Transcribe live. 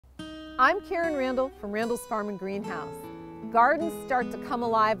I'm Karen Randall from Randall's Farm and Greenhouse. Gardens start to come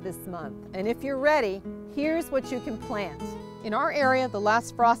alive this month, and if you're ready, here's what you can plant. In our area, the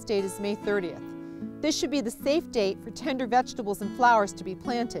last frost date is May 30th. This should be the safe date for tender vegetables and flowers to be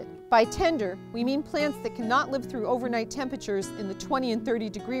planted. By tender, we mean plants that cannot live through overnight temperatures in the 20 and 30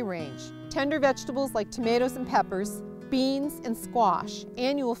 degree range. Tender vegetables like tomatoes and peppers, beans and squash,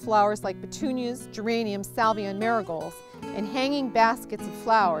 annual flowers like petunias, geraniums, salvia, and marigolds, and hanging baskets of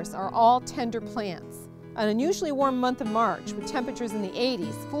flowers are all tender plants. An unusually warm month of March with temperatures in the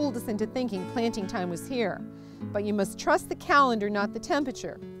 80s fooled us into thinking planting time was here. But you must trust the calendar, not the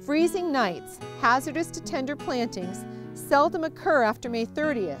temperature. Freezing nights, hazardous to tender plantings, seldom occur after May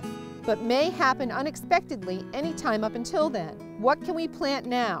 30th, but may happen unexpectedly any time up until then. What can we plant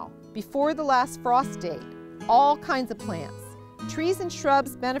now, before the last frost date? All kinds of plants. Trees and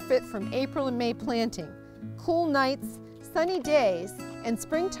shrubs benefit from April and May planting. Cool nights, sunny days, and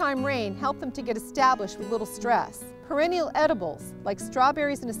springtime rain help them to get established with little stress. Perennial edibles, like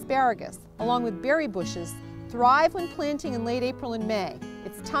strawberries and asparagus, along with berry bushes, thrive when planting in late April and May.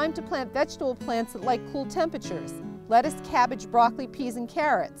 It's time to plant vegetable plants that like cool temperatures. Lettuce, cabbage, broccoli, peas, and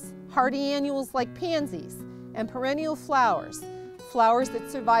carrots. Hardy annuals like pansies, and perennial flowers. Flowers that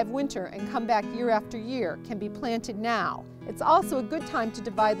survive winter and come back year after year can be planted now. It's also a good time to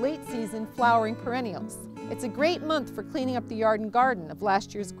divide late season flowering perennials. It's a great month for cleaning up the yard and garden of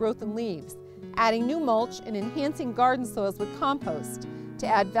last year's growth and leaves, adding new mulch and enhancing garden soils with compost to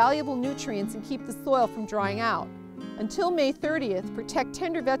add valuable nutrients and keep the soil from drying out. Until May 30th, protect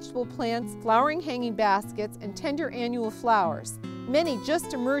tender vegetable plants, flowering hanging baskets, and tender annual flowers, many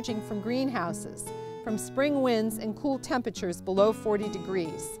just emerging from greenhouses, from spring winds and cool temperatures below 40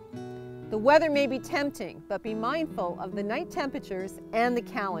 degrees. The weather may be tempting, but be mindful of the night temperatures and the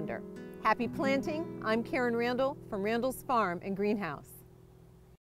calendar. Happy planting! I'm Karen Randall from Randall's Farm and Greenhouse.